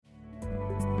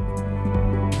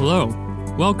Hello,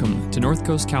 welcome to North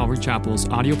Coast Calvary Chapel's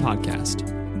audio podcast.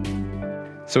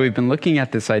 So we've been looking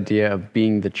at this idea of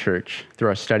being the church through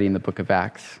our study in the book of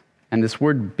Acts. And this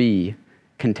word be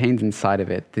contains inside of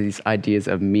it these ideas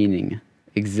of meaning,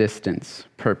 existence,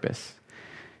 purpose.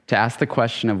 To ask the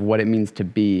question of what it means to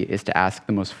be is to ask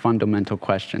the most fundamental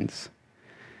questions.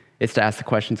 It's to ask the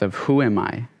questions of who am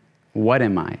I? What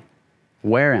am I?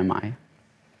 Where am I?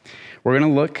 We're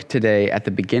going to look today at the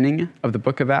beginning of the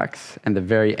book of Acts and the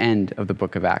very end of the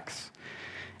book of Acts.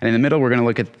 And in the middle, we're going to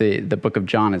look at the book of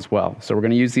John as well. So we're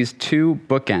going to use these two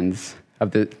bookends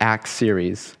of the Acts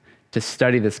series to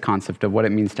study this concept of what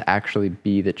it means to actually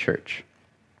be the church.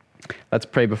 Let's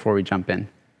pray before we jump in.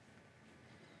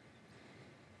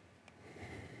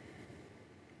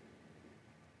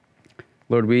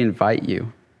 Lord, we invite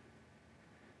you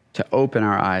to open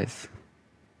our eyes,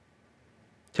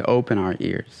 to open our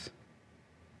ears.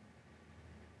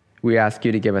 We ask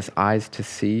you to give us eyes to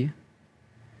see.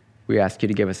 We ask you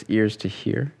to give us ears to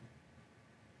hear.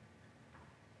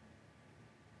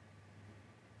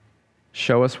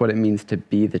 Show us what it means to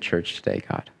be the church today,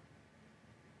 God.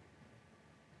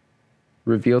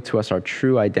 Reveal to us our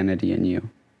true identity in you.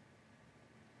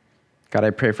 God, I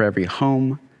pray for every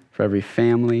home, for every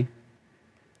family,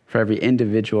 for every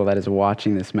individual that is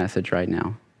watching this message right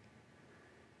now,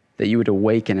 that you would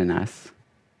awaken in us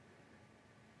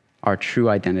our true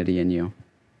identity in you.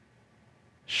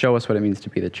 Show us what it means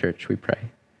to be the church, we pray.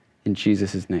 In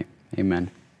Jesus' name, amen.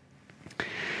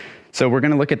 So we're going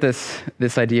to look at this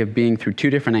idea of being through two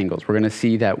different angles. We're going to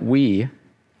see that we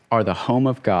are the home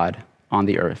of God on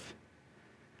the earth,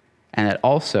 and that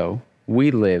also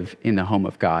we live in the home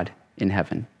of God in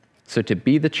heaven. So to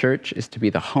be the church is to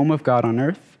be the home of God on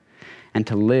earth and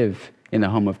to live in the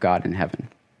home of God in heaven.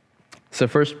 So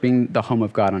first, being the home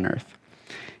of God on earth.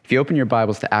 If you open your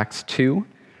Bibles to Acts 2,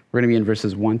 we're going to be in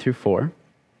verses 1 through 4.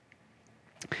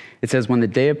 It says, when the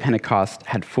day of Pentecost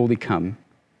had fully come,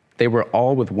 they were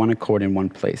all with one accord in one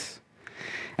place.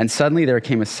 And suddenly there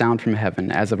came a sound from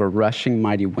heaven as of a rushing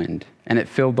mighty wind, and it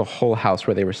filled the whole house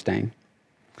where they were staying.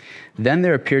 Then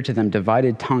there appeared to them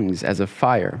divided tongues as of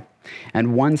fire,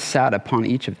 and one sat upon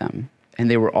each of them, and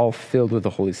they were all filled with the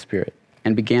Holy Spirit,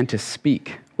 and began to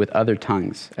speak with other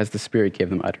tongues as the Spirit gave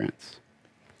them utterance.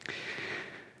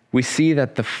 We see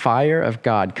that the fire of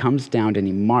God comes down and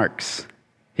he marks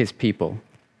his people.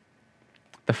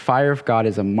 The fire of God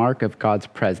is a mark of God's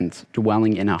presence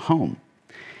dwelling in a home.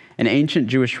 An ancient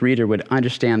Jewish reader would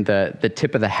understand the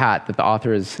tip of the hat that the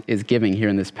author is giving here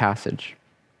in this passage.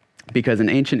 Because an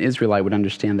ancient Israelite would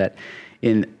understand that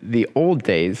in the old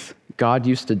days, God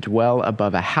used to dwell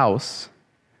above a house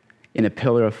in a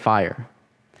pillar of fire.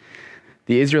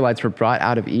 The Israelites were brought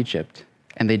out of Egypt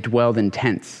and they dwelled in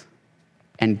tents.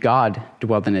 And God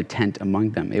dwelled in a tent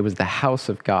among them. It was the house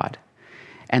of God.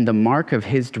 And the mark of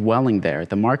his dwelling there,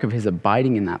 the mark of his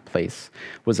abiding in that place,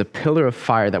 was a pillar of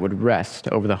fire that would rest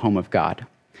over the home of God.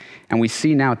 And we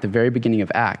see now at the very beginning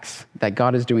of Acts that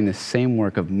God is doing the same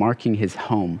work of marking his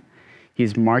home.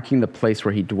 He's marking the place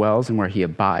where he dwells and where he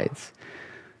abides.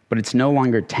 But it's no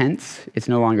longer tents, it's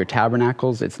no longer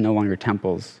tabernacles, it's no longer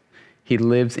temples. He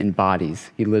lives in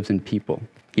bodies, he lives in people.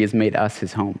 He has made us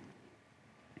his home.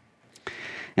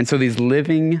 And so these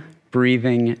living,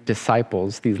 breathing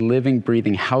disciples, these living,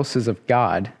 breathing houses of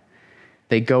God,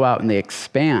 they go out and they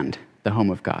expand the home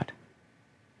of God.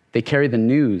 They carry the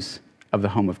news of the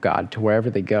home of God to wherever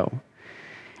they go.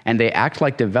 And they act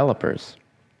like developers.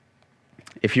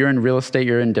 If you're in real estate,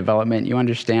 you're in development, you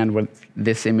understand what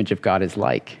this image of God is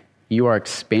like. You are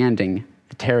expanding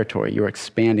the territory. You're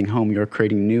expanding home. You're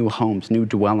creating new homes, new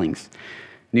dwellings,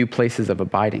 new places of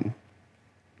abiding.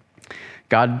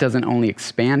 God doesn't only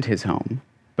expand his home,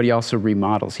 but he also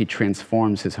remodels, he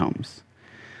transforms his homes.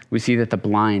 We see that the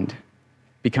blind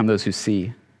become those who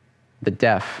see, the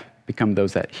deaf become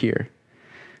those that hear.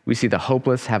 We see the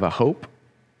hopeless have a hope.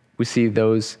 We see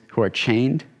those who are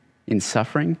chained in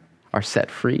suffering are set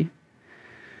free.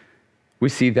 We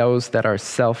see those that are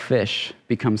selfish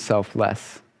become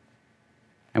selfless.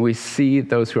 And we see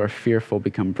those who are fearful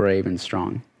become brave and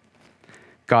strong.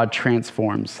 God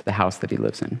transforms the house that he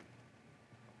lives in.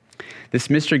 This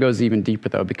mystery goes even deeper,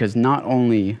 though, because not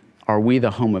only are we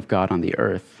the home of God on the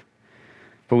earth,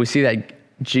 but we see that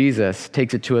Jesus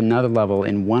takes it to another level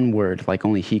in one word like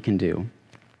only he can do.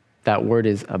 That word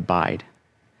is abide.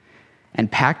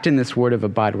 And packed in this word of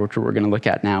abide, which we're going to look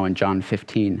at now in John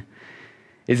 15,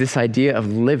 is this idea of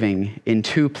living in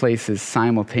two places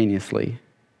simultaneously.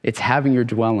 It's having your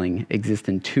dwelling exist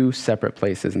in two separate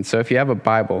places. And so if you have a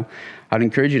Bible, I'd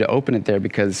encourage you to open it there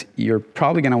because you're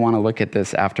probably going to want to look at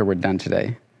this after we're done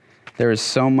today. There is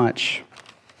so much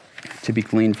to be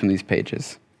gleaned from these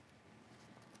pages.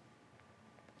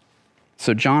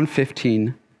 So John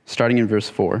 15, starting in verse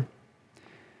 4,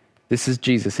 this is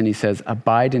Jesus, and he says,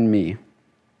 "Abide in me,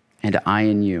 and I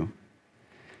in you.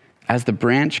 As the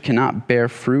branch cannot bear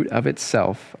fruit of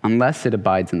itself unless it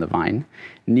abides in the vine,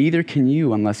 neither can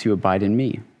you unless you abide in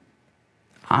me.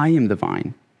 I am the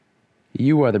vine,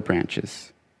 you are the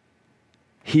branches.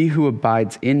 He who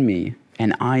abides in me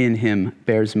and I in him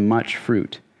bears much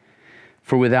fruit,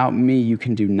 for without me you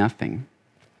can do nothing.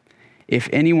 If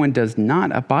anyone does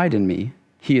not abide in me,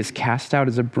 he is cast out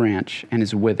as a branch and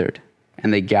is withered,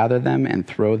 and they gather them and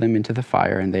throw them into the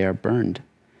fire, and they are burned.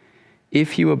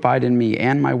 If you abide in me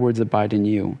and my words abide in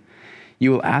you,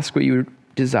 you will ask what you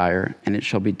desire, and it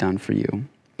shall be done for you.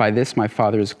 By this my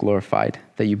Father is glorified,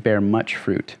 that you bear much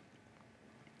fruit."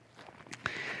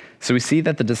 So we see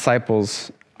that the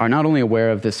disciples are not only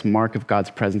aware of this mark of God's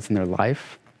presence in their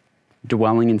life,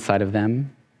 dwelling inside of them,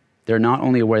 they're not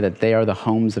only aware that they are the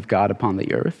homes of God upon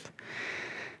the earth,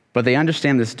 but they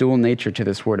understand this dual nature to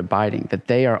this word abiding, that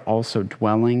they are also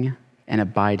dwelling and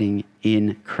abiding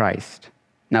in Christ.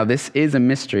 Now, this is a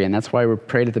mystery, and that's why we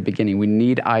prayed at the beginning. We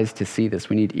need eyes to see this.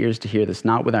 We need ears to hear this,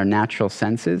 not with our natural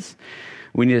senses.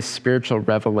 We need a spiritual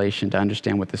revelation to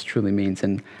understand what this truly means.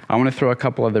 And I want to throw a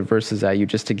couple other verses at you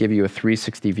just to give you a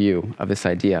 360 view of this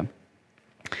idea.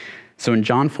 So in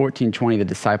John 14:20, the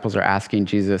disciples are asking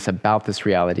Jesus about this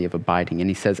reality of abiding.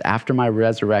 And he says, after my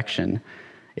resurrection,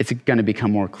 it's going to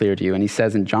become more clear to you. And he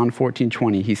says in John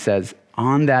 14:20, he says,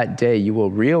 on that day you will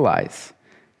realize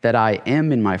that I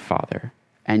am in my Father,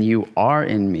 and you are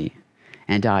in me,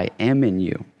 and I am in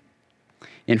you.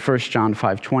 In 1 John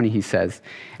 5:20, he says,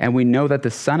 and we know that the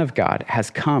Son of God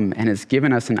has come and has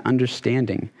given us an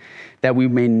understanding that we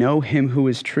may know him who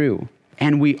is true,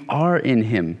 and we are in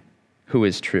him who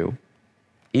is true,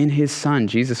 in his Son,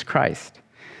 Jesus Christ.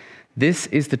 This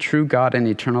is the true God and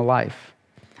eternal life.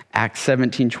 Acts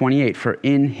 17:28, for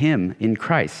in him, in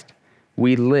Christ,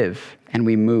 we live and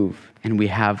we move and we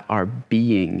have our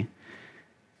being.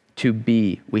 To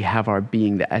be, we have our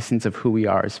being. The essence of who we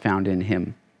are is found in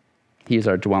him. He is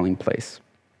our dwelling place.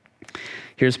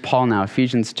 Here's Paul now,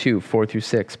 Ephesians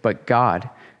 2:4-6. But God,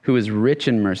 who is rich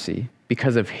in mercy,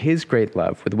 because of his great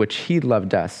love with which he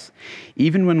loved us,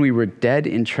 even when we were dead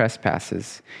in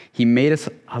trespasses, he made us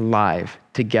alive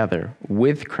together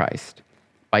with Christ.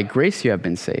 By grace you have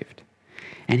been saved.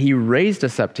 And he raised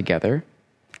us up together,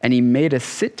 and he made us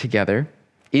sit together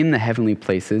in the heavenly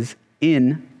places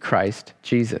in Christ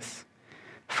Jesus.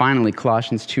 Finally,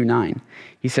 Colossians 2:9,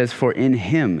 he says, for in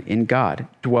him, in God,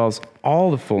 dwells all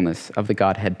the fullness of the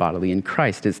Godhead bodily. In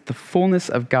Christ is the fullness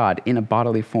of God in a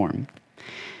bodily form.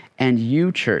 And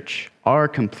you, church, are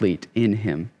complete in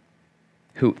him,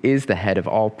 who is the head of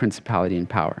all principality and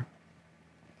power.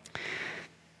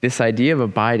 This idea of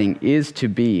abiding is to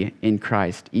be in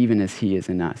Christ, even as he is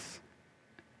in us.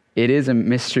 It is a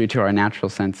mystery to our natural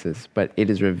senses, but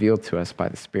it is revealed to us by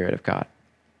the Spirit of God.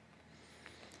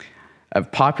 A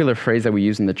popular phrase that we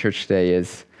use in the church today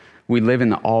is, we live in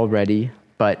the already,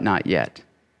 but not yet.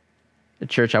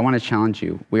 Church, I want to challenge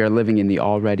you. We are living in the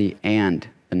already and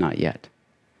the not yet.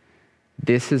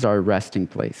 This is our resting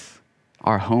place.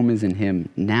 Our home is in him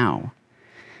now.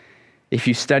 If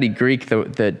you study Greek,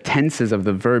 the tenses of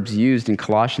the verbs used in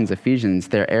Colossians, Ephesians,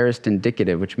 they're aorist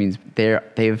indicative, which means they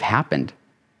have happened.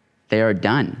 They are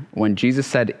done. When Jesus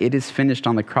said, it is finished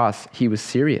on the cross, he was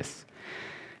serious.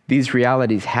 These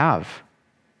realities have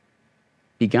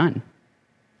begun.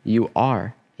 You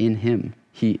are in him.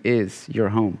 He is your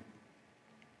home.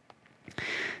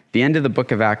 The end of the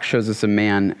book of Acts shows us a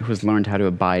man who has learned how to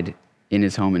abide in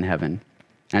his home in heaven.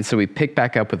 And so we pick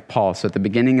back up with Paul. So at the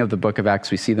beginning of the book of Acts,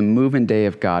 we see the move and day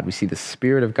of God. We see the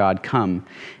Spirit of God come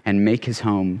and make his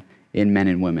home in men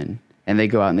and women. And they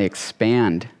go out and they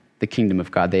expand the kingdom of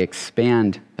God. They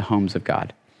expand the homes of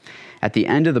God. At the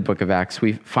end of the book of Acts,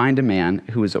 we find a man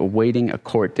who is awaiting a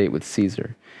court date with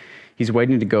Caesar. He's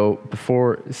waiting to go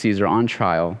before Caesar on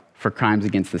trial for crimes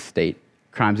against the state,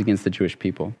 crimes against the Jewish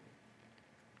people.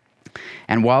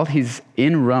 And while he's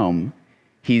in Rome,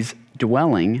 he's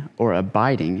dwelling or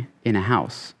abiding in a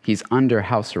house. He's under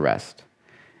house arrest.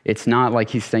 It's not like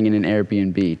he's staying in an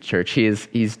Airbnb church.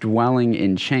 He's dwelling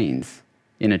in chains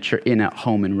in a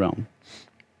home in Rome.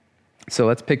 So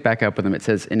let's pick back up with him. It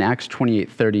says in Acts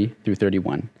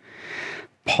 28:30-31,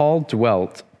 Paul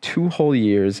dwelt 2 whole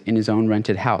years in his own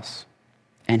rented house,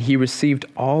 and he received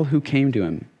all who came to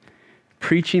him,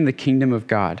 preaching the kingdom of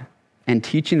God and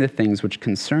teaching the things which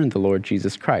concerned the Lord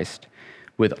Jesus Christ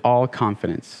with all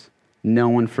confidence, no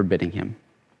one forbidding him.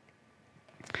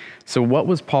 So what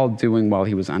was Paul doing while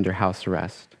he was under house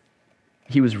arrest?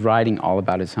 He was writing all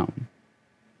about his home.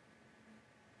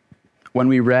 When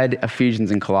we read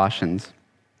Ephesians and Colossians,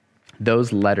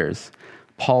 those letters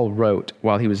Paul wrote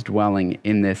while he was dwelling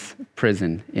in this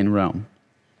prison in Rome.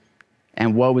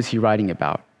 And what was he writing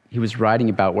about? He was writing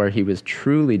about where he was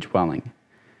truly dwelling.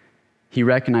 He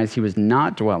recognized he was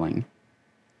not dwelling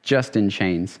just in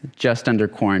chains, just under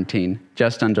quarantine,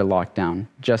 just under lockdown,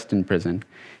 just in prison.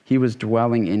 He was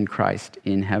dwelling in Christ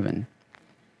in heaven.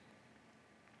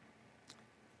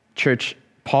 Church,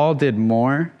 Paul did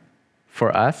more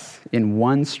for us in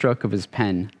one stroke of his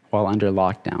pen while under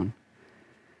lockdown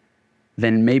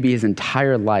than maybe his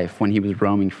entire life when he was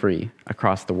roaming free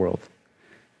across the world.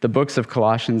 The books of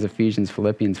Colossians, Ephesians,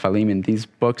 Philippians, Philemon, these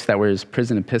books that were his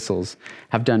prison epistles,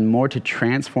 have done more to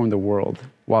transform the world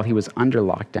while he was under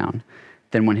lockdown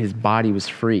than when his body was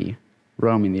free,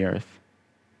 roaming the earth.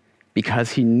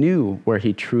 Because he knew where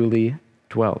he truly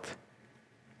dwelt.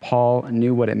 Paul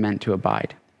knew what it meant to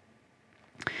abide.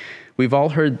 We've all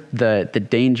heard the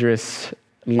dangerous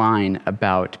line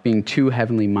about being too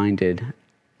heavenly minded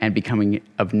and becoming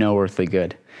of no earthly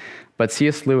good. But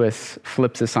C.S. Lewis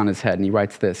flips this on his head, and he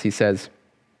writes this. He says,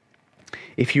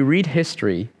 "If you read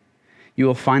history, you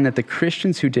will find that the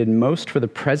Christians who did most for the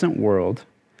present world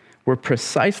were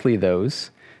precisely those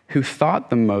who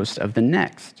thought the most of the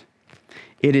next.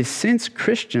 It is since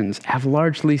Christians have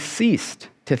largely ceased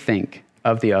to think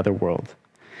of the other world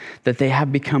that they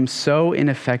have become so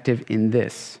ineffective in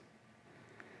this.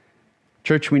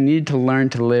 Church, we need to learn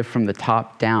to live from the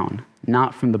top down,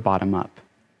 not from the bottom up.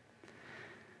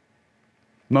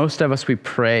 Most of us, we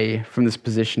pray from this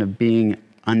position of being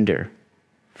under,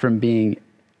 from being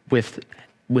with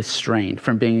strain,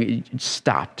 from being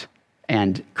stopped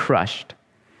and crushed.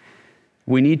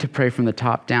 We need to pray from the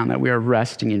top down that we are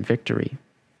resting in victory.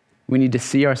 We need to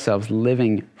see ourselves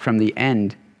living from the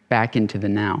end back into the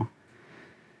now.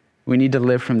 We need to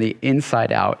live from the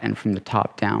inside out and from the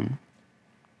top down.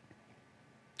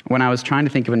 When I was trying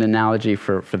to think of an analogy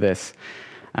for this,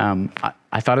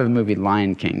 I thought of the movie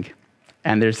Lion King.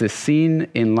 And there's this scene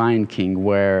in Lion King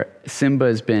where Simba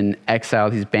has been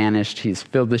exiled, he's banished, he's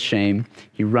filled with shame,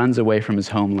 he runs away from his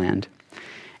homeland.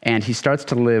 And he starts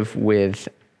to live with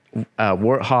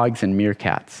warthogs and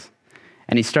meerkats.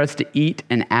 And he starts to eat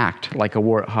and act like a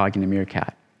warthog and a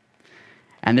meerkat.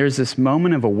 And there's this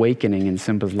moment of awakening in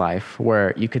Simba's life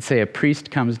where you could say a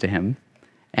priest comes to him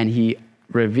and he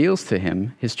reveals to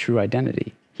him his true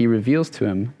identity. He reveals to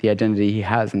him the identity he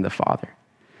has in the Father.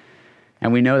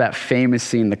 And we know that famous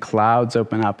scene, the clouds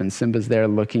open up and Simba's there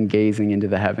looking, gazing into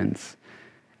the heavens.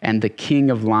 And the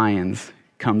king of lions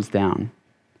comes down.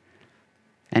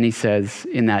 And he says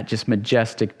in that just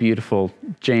majestic, beautiful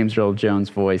James Earl Jones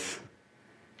voice,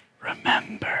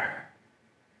 "Remember,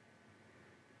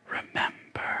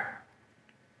 remember."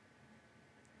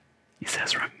 He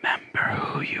says, "Remember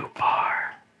who you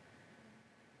are."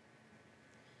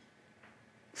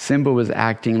 Simba was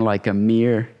acting like a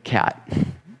meerkat.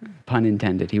 Pun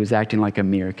intended. He was acting like a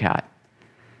meerkat.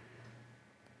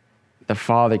 The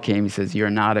Father came, he says, "You're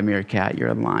not a meerkat, you're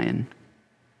a lion."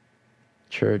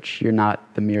 Church, you're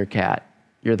not the meerkat,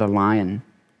 you're the lion.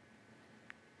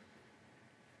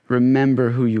 Remember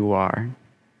who you are,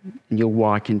 and you'll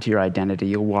walk into your identity,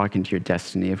 you'll walk into your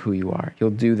destiny of who you are.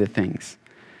 You'll do the things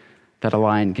that a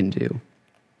lion can do.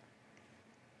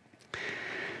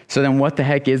 So then what the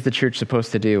heck is the church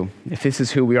supposed to do? If this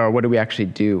is who we are, what do we actually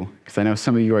do? Because I know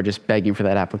some of you are just begging for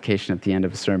that application at the end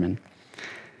of a sermon.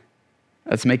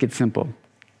 Let's make it simple.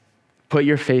 Put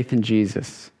your faith in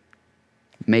Jesus.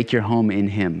 Make your home in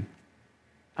him.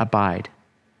 Abide.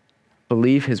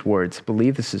 Believe his words.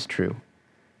 Believe this is true.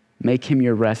 Make him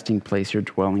your resting place, your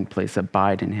dwelling place.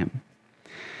 Abide in him.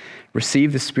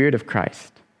 Receive the Spirit of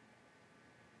Christ.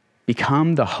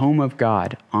 Become the home of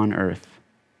God on earth.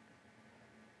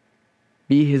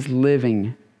 Be his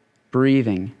living,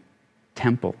 breathing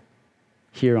temple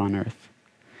here on earth.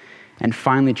 And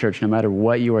finally, church, no matter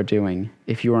what you are doing,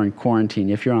 if you are in quarantine,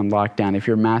 if you're on lockdown, if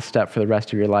you're masked up for the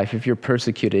rest of your life, if you're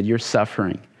persecuted, you're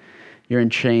suffering, you're in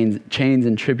chains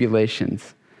and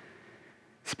tribulations,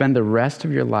 spend the rest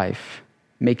of your life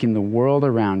making the world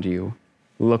around you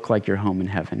look like your home in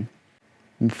heaven.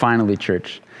 And finally,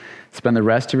 church, spend the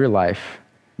rest of your life,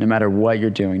 no matter what you're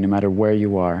doing, no matter where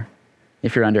you are,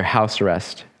 if you're under house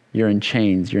arrest, you're in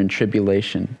chains, you're in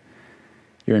tribulation,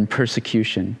 you're in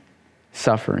persecution,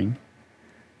 suffering,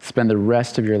 spend the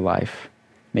rest of your life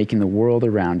making the world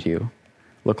around you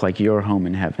look like your home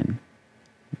in heaven.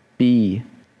 Be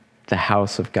the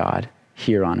house of God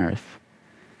here on earth.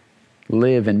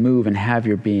 Live and move and have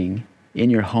your being in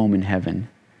your home in heaven,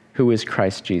 who is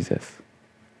Christ Jesus.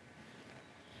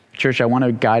 Church, I want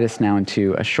to guide us now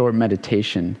into a short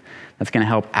meditation that's going to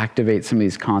help activate some of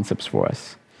these concepts for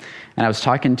us. And I was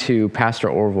talking to Pastor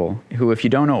Orville, who, if you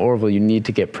don't know Orville, you need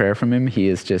to get prayer from him. He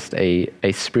is just a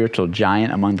spiritual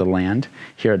giant among the land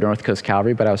here at North Coast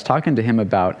Calvary. But I was talking to him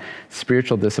about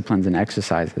spiritual disciplines and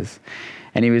exercises.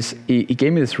 And he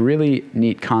gave me this really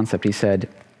neat concept. He said,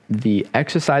 the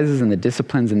exercises and the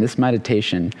disciplines in this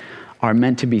meditation are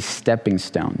meant to be stepping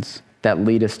stones that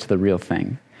lead us to the real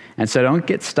thing. And so don't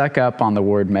get stuck up on the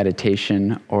word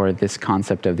meditation or this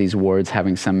concept of these words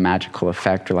having some magical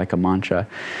effect or like a mantra.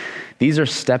 These are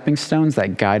stepping stones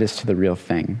that guide us to the real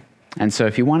thing. And so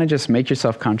if you want to just make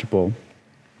yourself comfortable,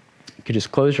 you could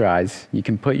just close your eyes. You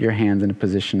can put your hands in a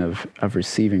position of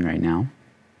receiving right now.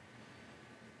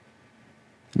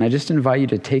 And I just invite you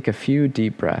to take a few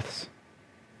deep breaths.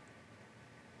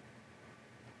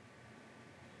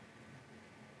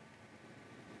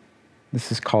 This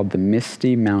is called the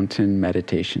Misty Mountain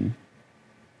Meditation.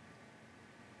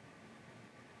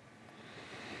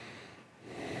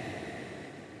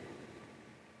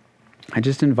 I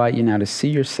just invite you now to see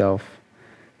yourself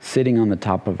sitting on the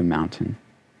top of a mountain.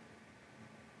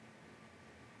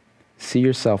 See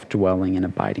yourself dwelling and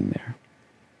abiding there.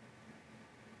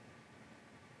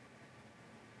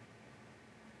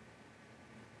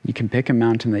 You can pick a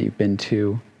mountain that you've been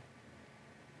to.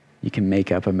 You can make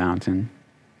up a mountain.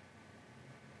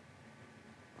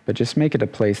 But just make it a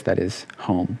place that is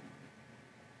home.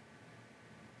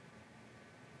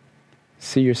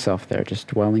 See yourself there, just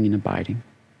dwelling and abiding.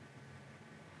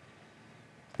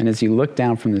 And as you look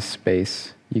down from this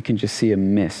space, you can just see a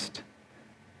mist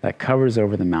that covers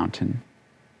over the mountain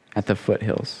at the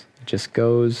foothills. It just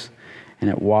goes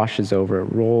and it washes over, it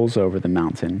rolls over the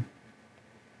mountain.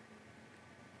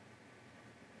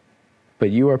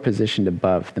 But you are positioned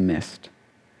above the mist.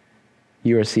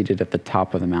 You are seated at the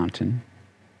top of the mountain.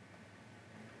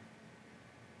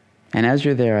 And as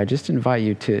you're there, I just invite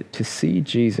you to see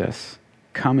Jesus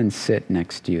come and sit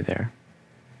next to you there.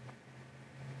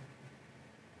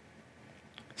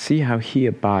 See how he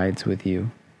abides with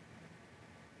you.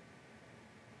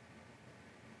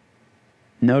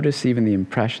 Notice even the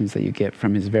impressions that you get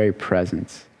from his very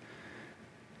presence.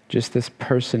 Just this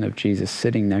person of Jesus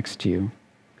sitting next to you,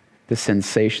 the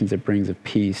sensations it brings of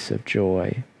peace, of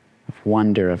joy, of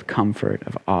wonder, of comfort,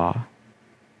 of awe.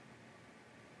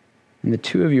 And the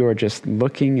two of you are just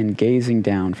looking and gazing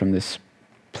down from this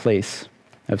place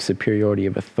of superiority,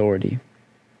 of authority.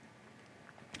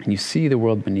 And you see the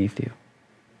world beneath you.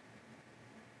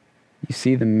 You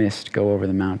see the mist go over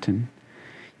the mountain.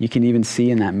 You can even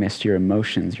see in that mist your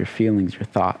emotions, your feelings, your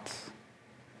thoughts.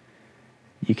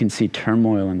 You can see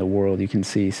turmoil in the world. You can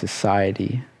see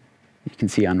society. You can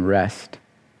see unrest.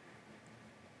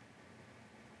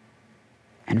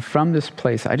 And from this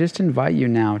place, I just invite you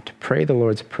now to pray the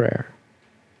Lord's Prayer.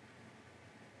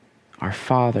 Our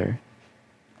Father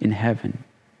in heaven,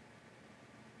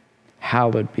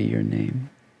 hallowed be your name.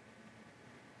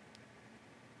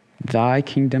 Thy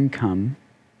kingdom come,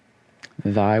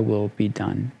 thy will be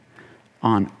done,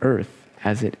 on earth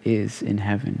as it is in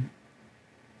heaven.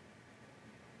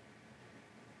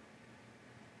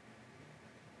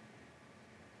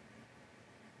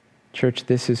 Church,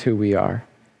 this is who we are.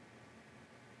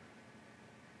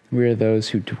 We are those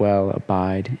who dwell,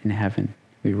 abide in heaven.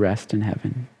 We rest in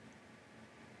heaven.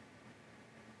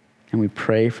 And we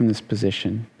pray from this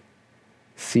position,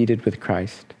 seated with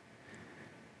Christ,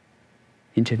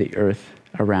 into the earth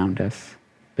around us,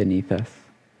 beneath us.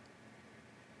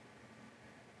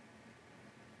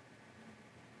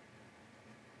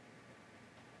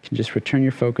 You can just return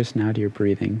your focus now to your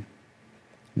breathing,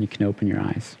 and you can open your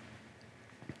eyes.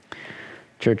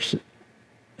 Church,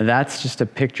 that's just a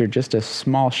picture, just a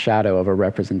small shadow of a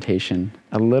representation,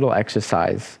 a little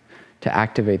exercise to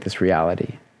activate this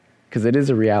reality. Because it is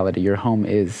a reality. Your home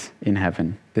is in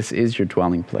heaven. This is your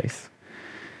dwelling place.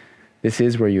 This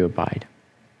is where you abide.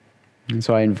 And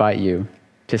so I invite you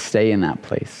to stay in that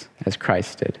place as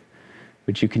Christ did.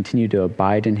 Would you continue to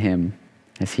abide in him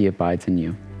as he abides in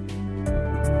you?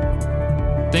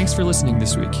 Thanks for listening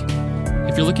this week.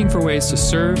 If you're looking for ways to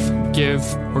serve, give,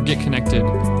 or get connected,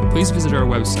 please visit our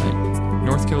website,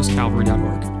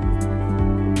 northcoastcalvary.org.